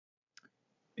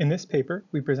In this paper,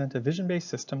 we present a vision-based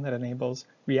system that enables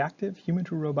reactive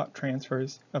human-to-robot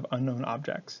transfers of unknown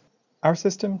objects. Our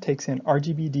system takes in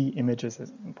RGBD images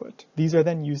as input. These are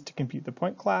then used to compute the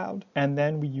point cloud, and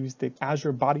then we use the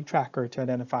Azure body tracker to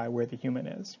identify where the human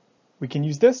is. We can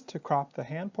use this to crop the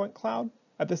hand point cloud.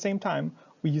 At the same time,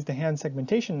 we use the hand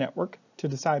segmentation network to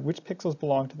decide which pixels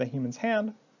belong to the human's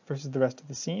hand versus the rest of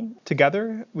the scene.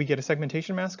 Together, we get a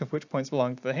segmentation mask of which points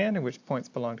belong to the hand and which points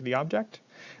belong to the object.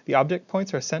 The object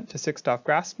points are sent to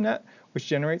 6.GraphNet, which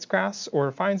generates graphs or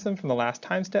refines them from the last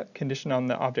time step conditioned on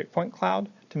the object point cloud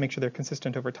to make sure they're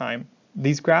consistent over time.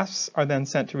 These graphs are then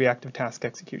sent to reactive task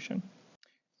execution.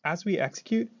 As we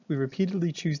execute, we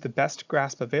repeatedly choose the best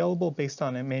grasp available based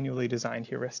on a manually designed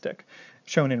heuristic,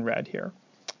 shown in red here.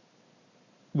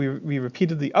 We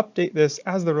repeatedly update this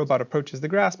as the robot approaches the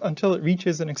grasp until it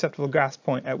reaches an acceptable grasp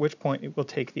point, at which point it will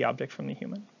take the object from the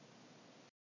human.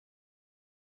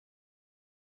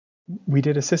 We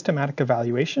did a systematic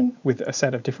evaluation with a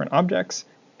set of different objects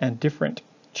and different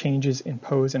changes in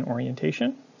pose and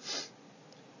orientation.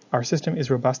 Our system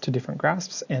is robust to different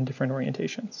grasps and different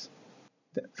orientations.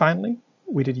 Finally,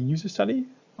 we did a user study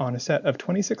on a set of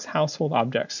 26 household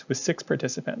objects with 6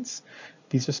 participants.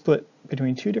 These are split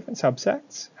between 2 different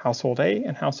subsets, household A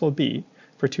and household B,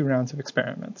 for 2 rounds of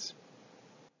experiments.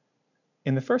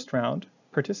 In the first round,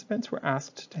 participants were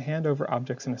asked to hand over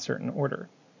objects in a certain order.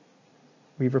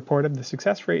 We reported the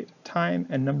success rate, time,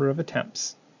 and number of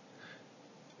attempts.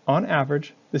 On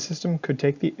average, the system could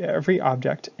take every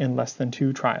object in less than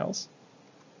 2 trials.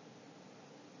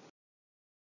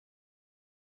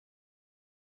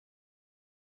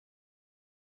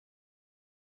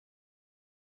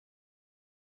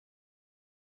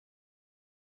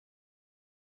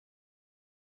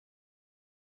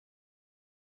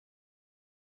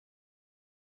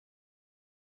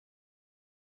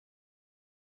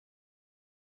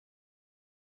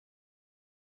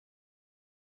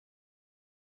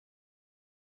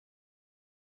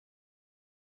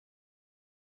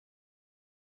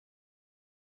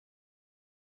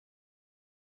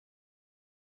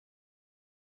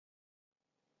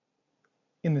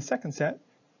 In the second set,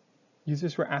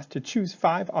 users were asked to choose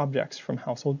 5 objects from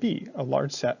household B, a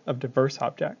large set of diverse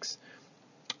objects.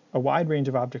 A wide range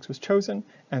of objects was chosen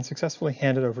and successfully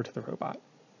handed over to the robot.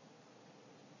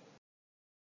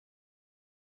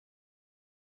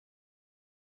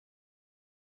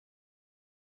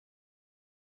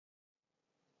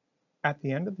 At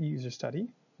the end of the user study,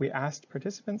 we asked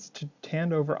participants to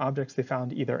hand over objects they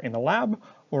found either in a lab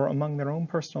or among their own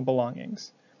personal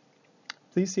belongings.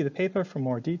 Please see the paper for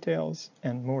more details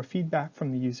and more feedback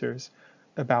from the users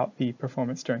about the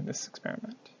performance during this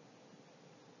experiment.